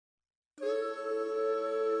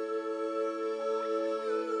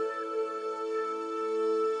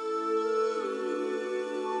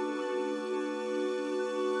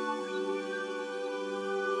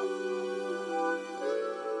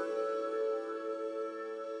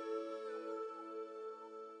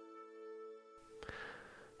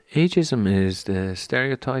Ageism is the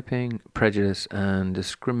stereotyping, prejudice, and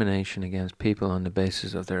discrimination against people on the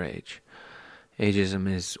basis of their age.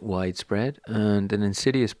 Ageism is widespread and an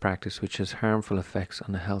insidious practice which has harmful effects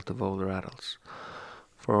on the health of older adults.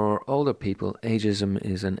 For older people, ageism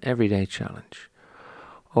is an everyday challenge.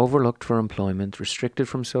 Overlooked for employment, restricted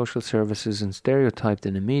from social services, and stereotyped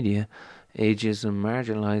in the media, ageism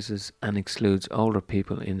marginalises and excludes older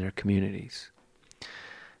people in their communities.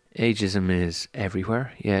 Ageism is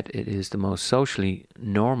everywhere, yet it is the most socially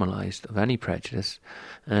normalised of any prejudice,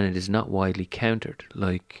 and it is not widely countered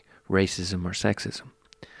like racism or sexism.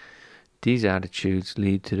 These attitudes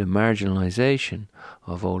lead to the marginalisation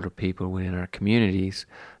of older people within our communities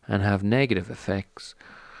and have negative effects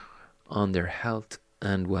on their health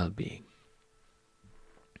and well-being.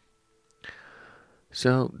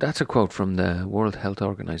 So that's a quote from the World Health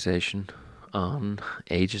Organization on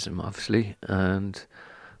ageism, obviously, and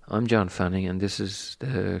I'm John Fanning, and this is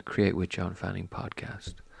the Create with John Fanning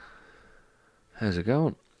podcast. How's it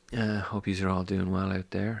going? Hope you are all doing well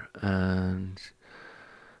out there, and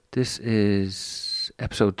this is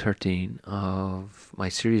episode 13 of my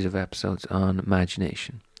series of episodes on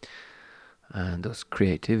imagination and thus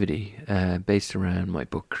creativity, based around my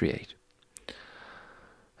book Create.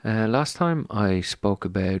 Last time I spoke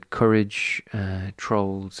about courage,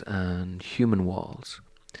 trolls and human walls,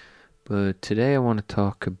 but today I want to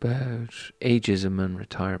talk about ageism and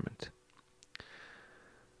retirement.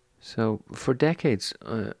 So for decades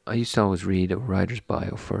I used to always read a writer's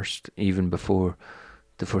bio first, even before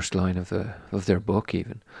the first line of their book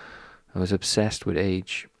even. I was obsessed with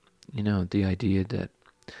age, the idea that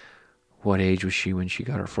what age was she when she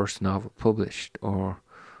got her first novel published, or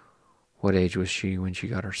what age was she when she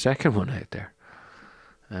got her second one out there.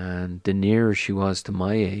 And the nearer she was to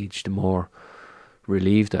my age, the more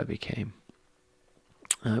relieved I became.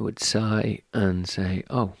 I would sigh and say,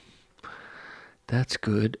 oh, that's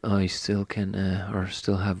good, I still can, or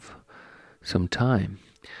still have some time.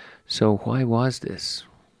 So why was this?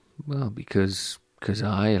 Well, because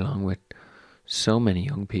I, along with so many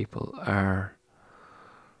young people, are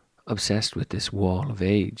obsessed with this wall of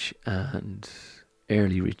age and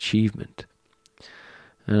early achievement.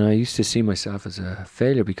 And I used to see myself as a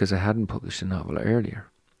failure because I hadn't published a novel earlier.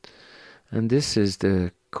 And this is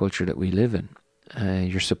the culture that we live in.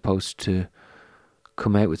 You're supposed to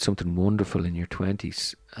come out with something wonderful in your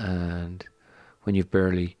 20s, and when you've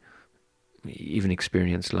barely even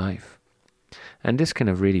experienced life. And this can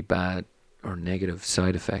have really bad or negative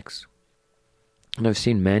side effects. And I've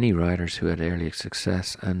seen many writers who had early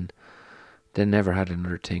success and they never had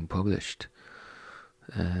another thing published.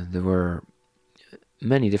 There were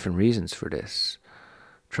many different reasons for this.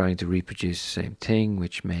 Trying to reproduce the same thing,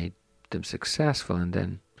 which made them successful, and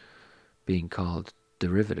then being called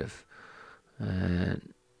derivative.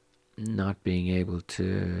 Not being able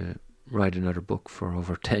to write another book for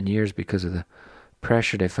over 10 years because of the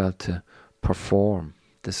pressure they felt to perform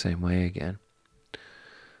the same way again.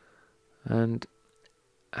 And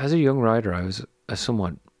as a young writer, I was a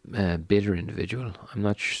somewhat bitter individual. I'm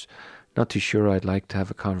not too sure I'd like to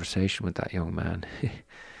have a conversation with that young man.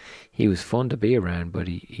 He was fun to be around, but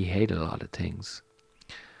he hated a lot of things.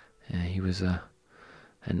 He was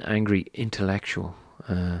an angry intellectual,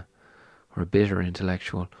 or a bitter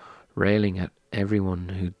intellectual, railing at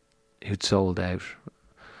everyone who'd sold out.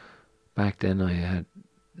 Back then I had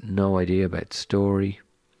no idea about story.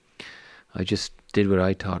 I just did what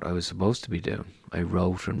I thought I was supposed to be doing. I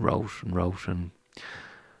wrote and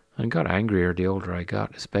got angrier the older I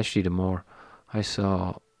got, especially the more I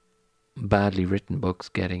saw badly written books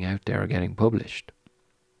getting out there or getting published.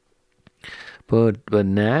 But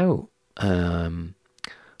now I'm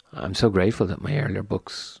so grateful that my earlier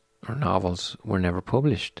books or novels were never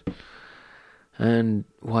published. And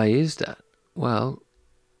why is that? Well,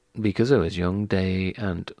 because I was young,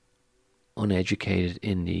 and uneducated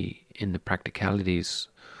in the practicalities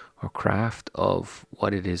or craft of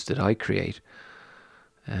what it is that I create,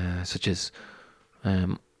 such as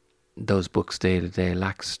those books, they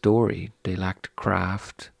lacked story, they lacked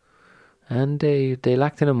craft, and they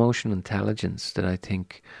lacked an emotional intelligence that I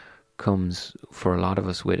think comes for a lot of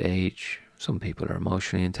us with age. Some people are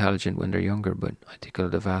emotionally intelligent when they're younger, but I think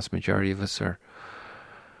the vast majority of us are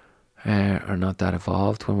not that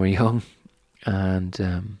evolved when we're young.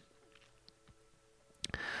 And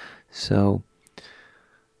so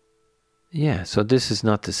this is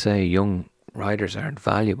not to say young writers aren't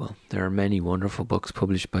valuable. There are many wonderful books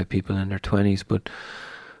published by people in their 20s, but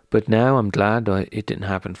now I'm glad it didn't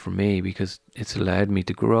happen for me, because it's allowed me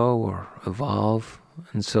to grow or evolve,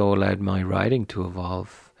 and so allowed my writing to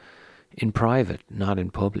evolve in private, not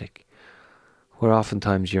in public. where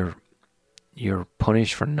oftentimes you're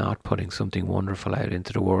punished for not putting something wonderful out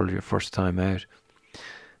into the world your first time out,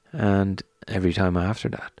 and every time after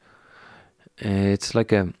that. It's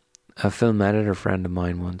like a film editor friend of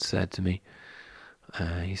mine once said to me,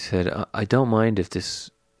 he said, I don't mind if this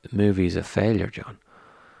movie is a failure, John,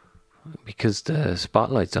 because the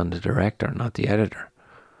spotlight's on the director, not the editor.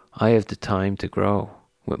 I have the time to grow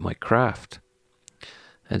with my craft.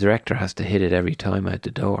 A director has to hit it every time out the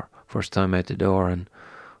door, first time out the door, and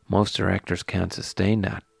most directors can't sustain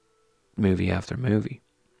that movie after movie.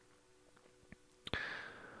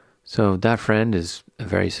 So that friend is a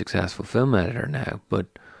very successful film editor now, but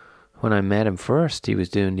when I met him first, he was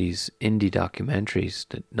doing these indie documentaries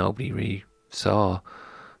that nobody really saw,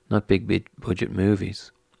 not big budget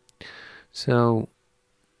movies. So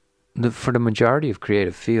for the majority of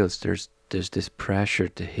creative fields, there's this pressure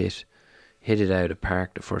to hit it out of the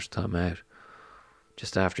park the first time out,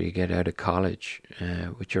 just after you get out of college,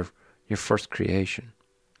 with your first creation.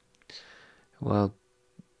 Well,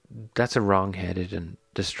 that's a wrong-headed and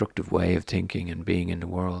destructive way of thinking and being in the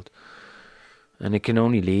world. And it can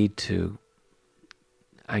only lead to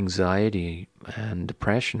anxiety and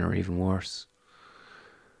depression, or even worse.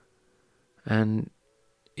 And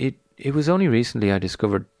it was only recently I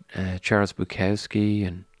discovered Charles Bukowski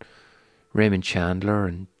and Raymond Chandler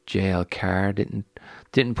and J.L. Carr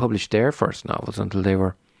didn't publish their first novels until they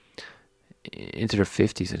were into their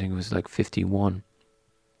 50s. I think it was like 51.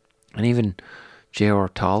 And even J.R.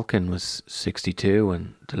 Tolkien was 62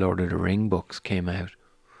 when the Lord of the Ring books came out.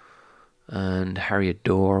 And Harriet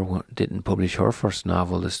Dorr didn't publish her first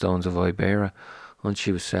novel, The Stones of Ibera, until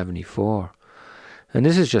she was 74. And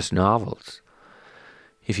this is just novels.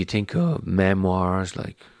 If you think of memoirs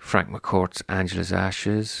like Frank McCourt's Angela's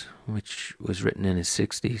Ashes, which was written in his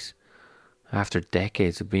 60s, after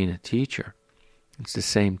decades of being a teacher, it's the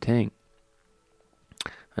same thing.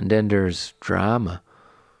 And then there's drama.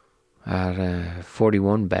 At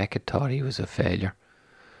 41, Beckett thought he was a failure.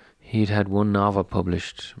 He'd had one novel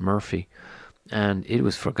published, Murphy, and it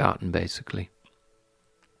was forgotten, basically.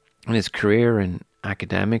 And his career in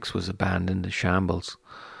academics was abandoned to shambles.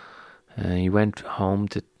 He went home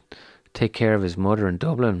to take care of his mother in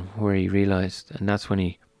Dublin, where he realised, and that's when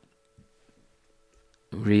he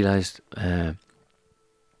realised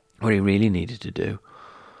what he really needed to do.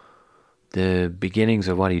 The beginnings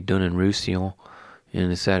of what he'd done in Roussillon, in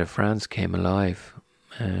the south of France, came alive,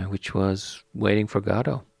 which was Waiting for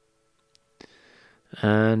Godot.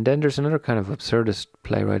 And then there's another kind of absurdist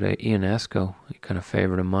playwright, Ionesco, a kind of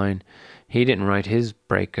favourite of mine. He didn't write his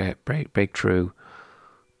breakthrough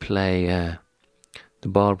play, The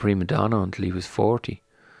Bald Prima Donna, until he was 40.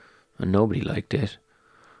 And nobody liked it.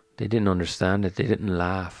 They didn't understand it. They didn't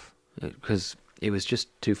laugh, because it was just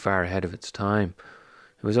too far ahead of its time.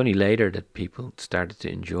 It was only later that people started to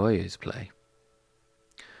enjoy his play.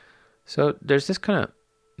 So there's this kind of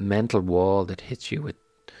mental wall that hits you with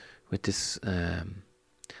this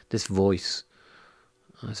this voice.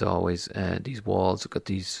 As always, these walls have got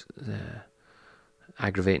these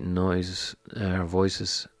aggravating noises or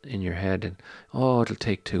voices in your head, and it'll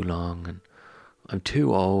take too long, and I'm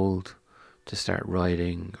too old to start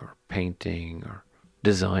writing or painting or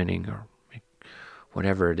designing or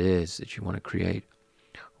whatever it is that you want to create,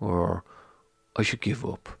 or I should give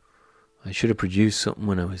up. I should have produced something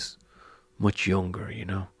when I was much younger,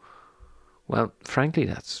 Well, frankly,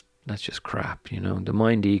 that's just crap, The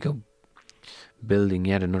mind-ego building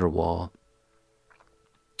yet another wall.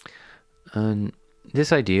 And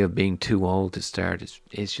this idea of being too old to start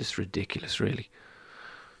is just ridiculous, really.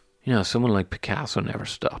 Someone like Picasso never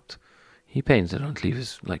stopped. He painted until he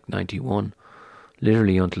was like 91,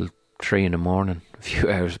 literally until 3 a.m, a few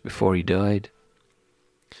hours before he died.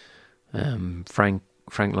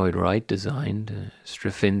 Frank Lloyd Wright designed,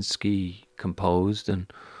 Stravinsky composed,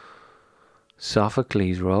 and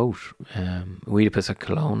Sophocles wrote, Oedipus and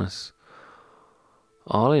Colonus,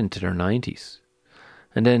 all into their 90s.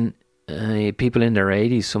 And then people in their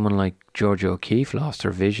 80s, someone like Georgia O'Keeffe lost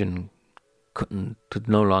her vision, could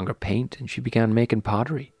no longer paint, and she began making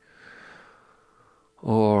pottery.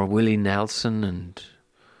 Or Willie Nelson and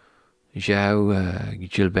João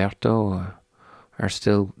Gilberto are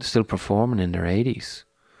still performing in their 80s.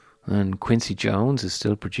 And Quincy Jones is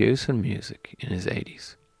still producing music in his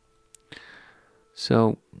 80s.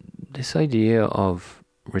 So this idea of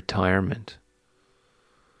retirement,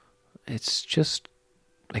 it's just,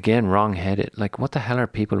 again, wrong-headed. Like, what the hell are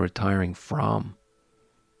people retiring from?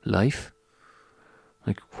 Life?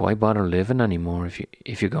 Like, why bother living anymore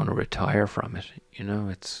if you're going to retire from it?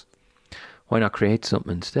 It's, why not create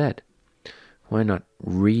something instead? Why not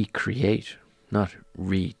recreate, not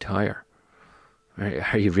retire?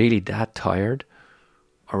 Are you really that tired?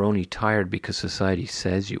 Or only tired because society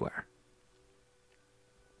says you are?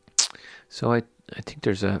 So I think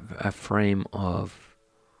there's a frame of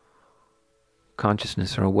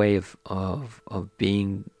consciousness, or a way of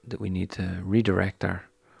being, that we need to redirect our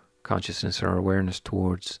consciousness or our awareness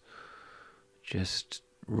towards, just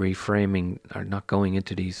reframing, or not going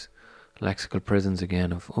into these lexical prisons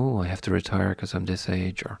again of, oh, I have to retire because I'm this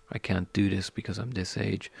age, or I can't do this because I'm this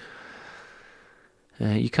age.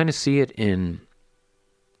 You kind of see it in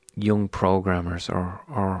young programmers,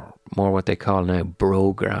 or more what they call now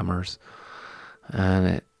brogrammers,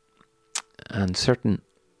 and certain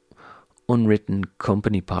unwritten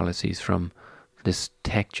company policies from this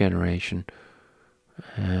tech generation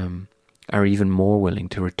are even more willing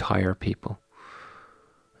to retire people.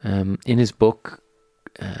 In his book,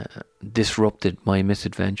 Disrupted: My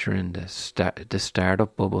Misadventure in the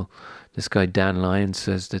Startup Bubble, this guy Dan Lyons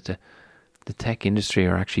says that the tech industry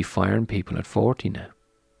are actually firing people at 40 now.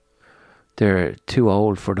 They're too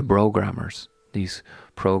old for the programmers, these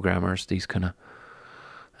programmers, these kind of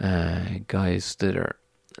guys that are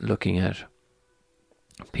looking at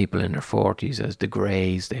people in their 40s as the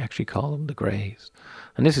greys. They actually call them the greys.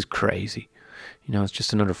 And this is crazy. It's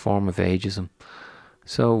just another form of ageism.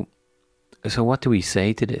 So what do we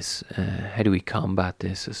say to this? How do we combat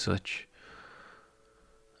this as such?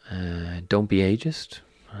 Don't be ageist.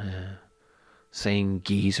 Saying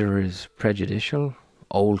geezer is prejudicial.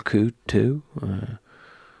 Old coot too.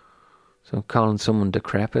 So calling someone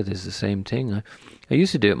decrepit is the same thing. I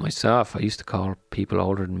used to do it myself. I used to call people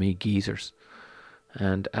older than me geezers.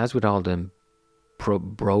 And as with all them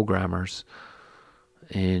programmers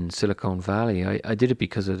in Silicon Valley, I did it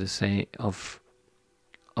because of the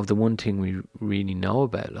one thing we really know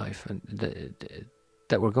about life, and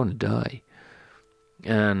that we're going to die.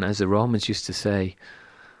 And as the Romans used to say,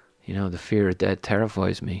 the fear of death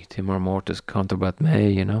terrifies me. Timor mortis conturbat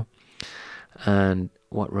me, And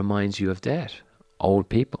what reminds you of death? Old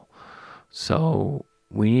people. So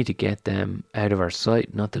we need to get them out of our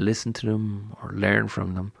sight, not to listen to them or learn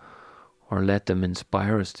from them or let them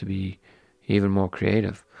inspire us to be even more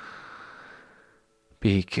creative,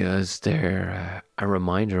 because they're a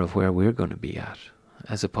reminder of where we're going to be at,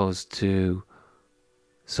 as opposed to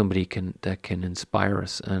somebody that can inspire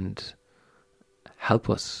us and help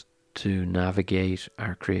us to navigate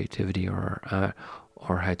our creativity or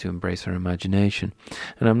how to embrace our imagination.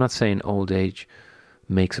 And I'm not saying old age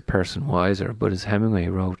makes a person wiser, but as Hemingway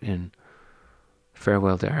wrote in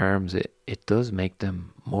Farewell to Arms, it does make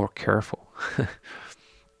them more careful.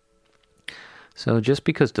 So just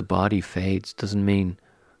because the body fades doesn't mean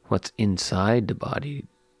what's inside the body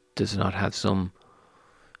does not have some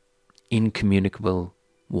incommunicable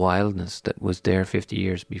wildness that was there 50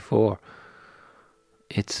 years before.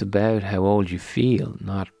 It's about how old you feel,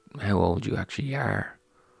 not how old you actually are.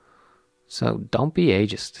 So don't be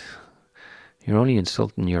ageist. You're only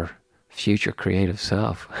insulting your future creative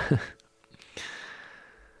self.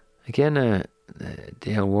 Again,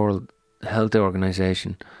 the World Health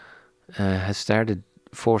Organization has started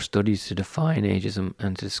 4 studies to define ageism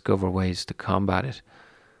and to discover ways to combat it.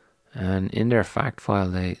 And in their fact file,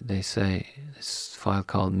 they say, this file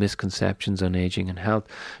called Misconceptions on Aging and Health,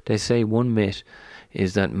 they say one myth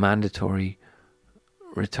is that mandatory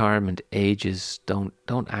retirement ages don't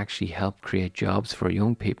actually help create jobs for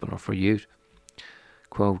young people or for youth.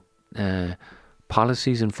 Quote,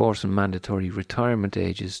 policies enforcing mandatory retirement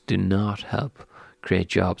ages do not help create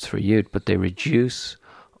jobs for youth, but they reduce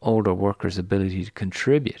older workers' ability to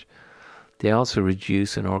contribute. They also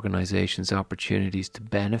reduce an organization's opportunities to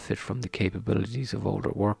benefit from the capabilities of older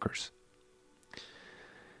workers.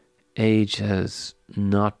 Age has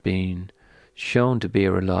not been shown to be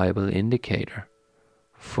a reliable indicator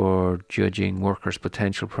for judging workers'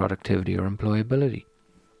 potential productivity or employability.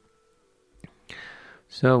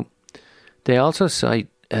 So they also cite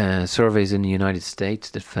surveys in the United States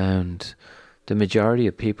that found the majority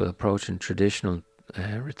of people approaching traditional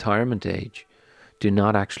retirement age do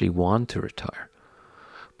not actually want to retire.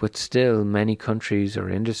 But still, many countries or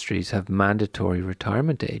industries have mandatory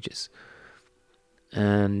retirement ages.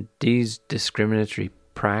 And these discriminatory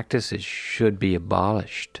practices should be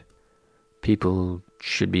abolished. People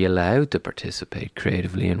should be allowed to participate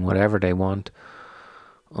creatively in whatever they want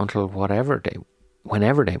until whenever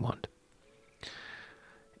they want.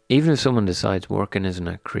 Even if someone decides working isn't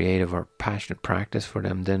a creative or passionate practice for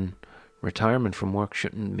them, then retirement from work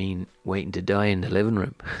shouldn't mean waiting to die in the living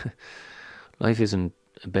room. Life isn't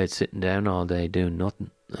about sitting down all day doing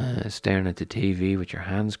nothing, staring at the TV with your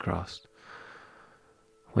hands crossed.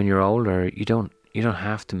 When you're older, you don't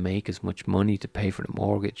have to make as much money to pay for the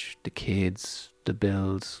mortgage, the kids, the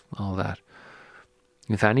bills, all that.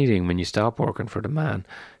 If anything, when you stop working for the man,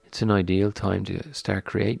 it's an ideal time to start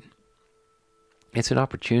creating. It's an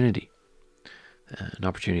opportunity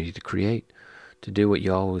to create, to do what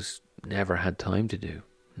you always never had time to do,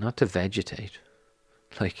 not to vegetate.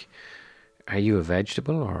 Like, are you a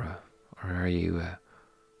vegetable or are you a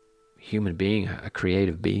human being, a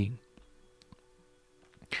creative being?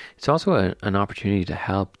 It's also an opportunity to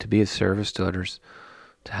help, to be of service to others,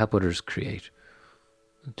 to help others create,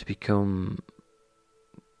 to become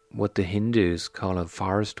what the Hindus call a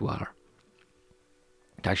forest dweller.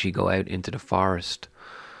 To actually go out into the forest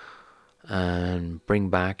and bring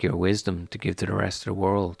back your wisdom to give to the rest of the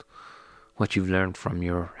world, what you've learned from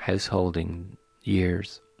your householding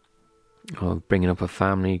years of bringing up a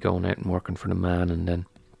family, going out and working for the man, and then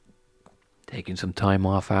taking some time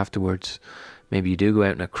off afterwards. Maybe you do go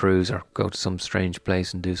out on a cruise or go to some strange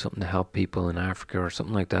place and do something to help people in Africa or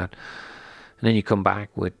something like that, and then you come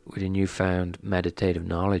back with a newfound meditative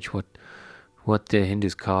knowledge, what the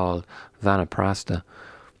Hindus call vanaprastha.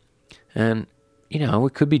 And we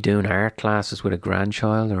could be doing art classes with a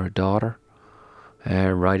grandchild or a daughter,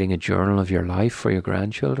 writing a journal of your life for your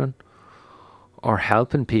grandchildren, or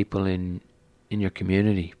helping people in your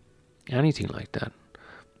community, anything like that.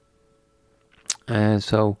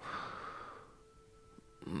 So,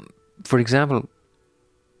 for example,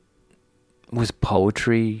 was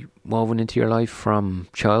poetry woven into your life from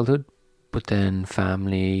childhood, but then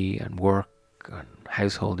family and work and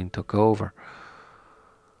householding took over?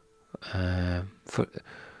 For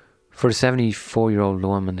the 74-year-old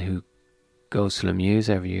woman who goes to Lemieux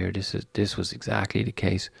every year, this was exactly the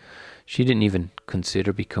case. She didn't even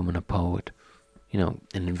consider becoming a poet, in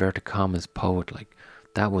inverted commas poet. Like,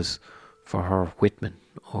 that was for her Whitman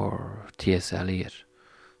or T.S. Eliot.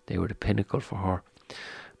 They were the pinnacle for her.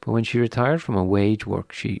 But when she retired from a wage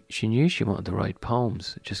work, she knew she wanted to write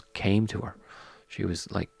poems. It just came to her. She was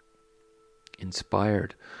like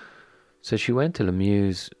inspired. So she went to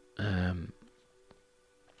Lemieux.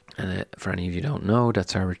 And for any of you who don't know,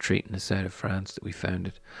 that's our retreat in the south of France that we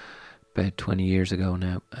founded about 20 years ago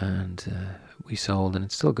now, and we sold, and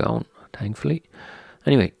it's still going, thankfully.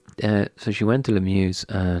 Anyway, so she went to Lemieux,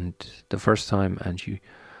 and the first time, and she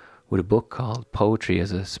with a book called Poetry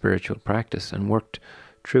as a Spiritual Practice, and worked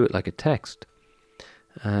through it like a text,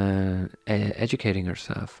 educating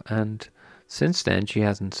herself. And since then, she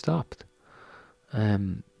hasn't stopped.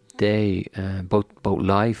 Both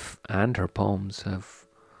life and her poems have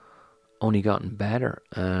only gotten better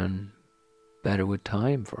and better with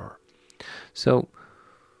time for her. So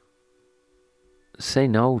say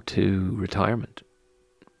no to retirement.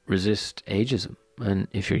 Resist ageism. And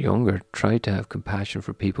if you're younger, try to have compassion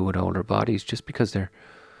for people with older bodies. Just because their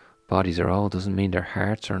bodies are old doesn't mean their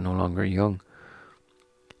hearts are no longer young.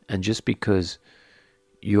 And just because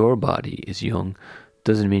your body is young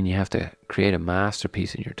doesn't mean you have to create a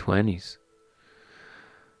masterpiece in your 20s.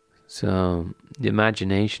 So the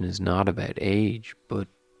imagination is not about age, but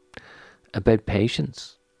about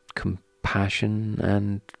patience, compassion,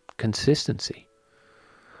 and consistency.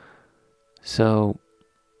 So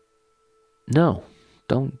no,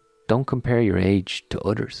 don't compare your age to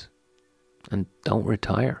others, and don't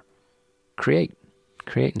retire. Create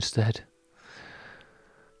instead.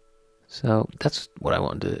 So that's what I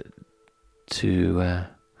wanted to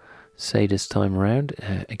say this time around.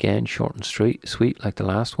 Again, short and sweet like the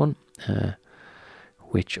last one,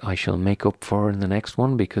 which I shall make up for in the next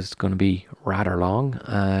one, because it's going to be rather long,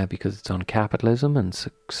 because it's on capitalism and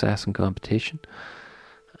success and competition.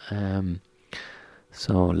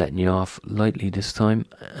 So letting you off lightly this time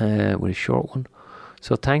with a short one.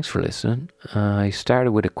 So thanks for listening. I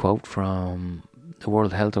started with a quote from the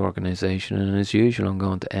World Health Organization, and as usual I'm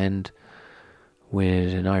going to end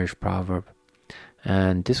with an Irish proverb.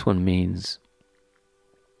 And this one means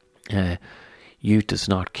youth does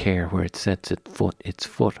not care where it sets its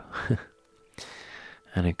foot.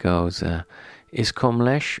 And it goes, Is cum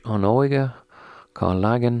leis an óige cá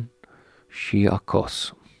lagan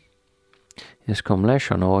siakos. Is cum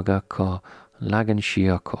leis an óige cá lagan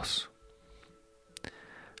siakos.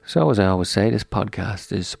 So as I always say, this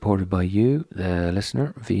podcast is supported by you, the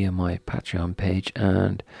listener, via my Patreon page.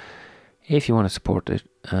 And if you want to support it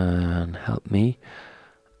and help me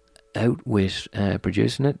out with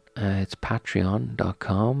producing it, it's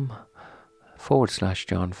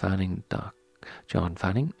patreon.com/John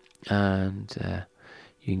Fanning, and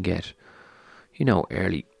you can get,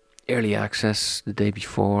 early access the day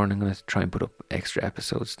before, and I'm going to try and put up extra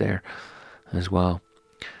episodes there as well.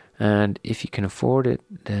 And if you can afford it,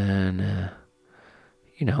 then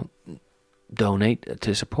donate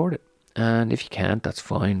to support it. And if you can't, that's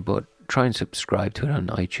fine, but try and subscribe to it on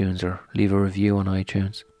iTunes or leave a review on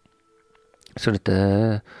iTunes so that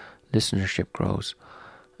the listenership grows.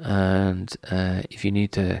 And if you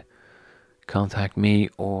need to contact me,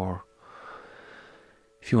 or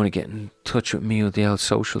if you want to get in touch with me with the old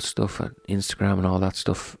social stuff at Instagram and all that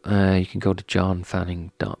stuff, you can go to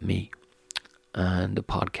johnfanning.me. And the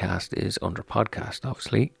podcast is under podcast,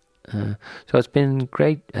 obviously. So it's been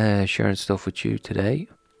great sharing stuff with you today.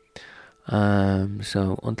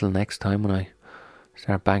 So until next time, when I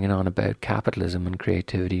start banging on about capitalism and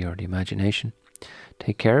creativity or the imagination,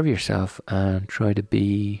 take care of yourself and try to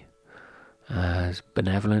be as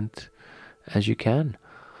benevolent as you can.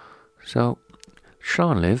 So,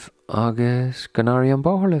 Sean live, agus Ganari an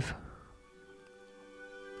Bóthar live.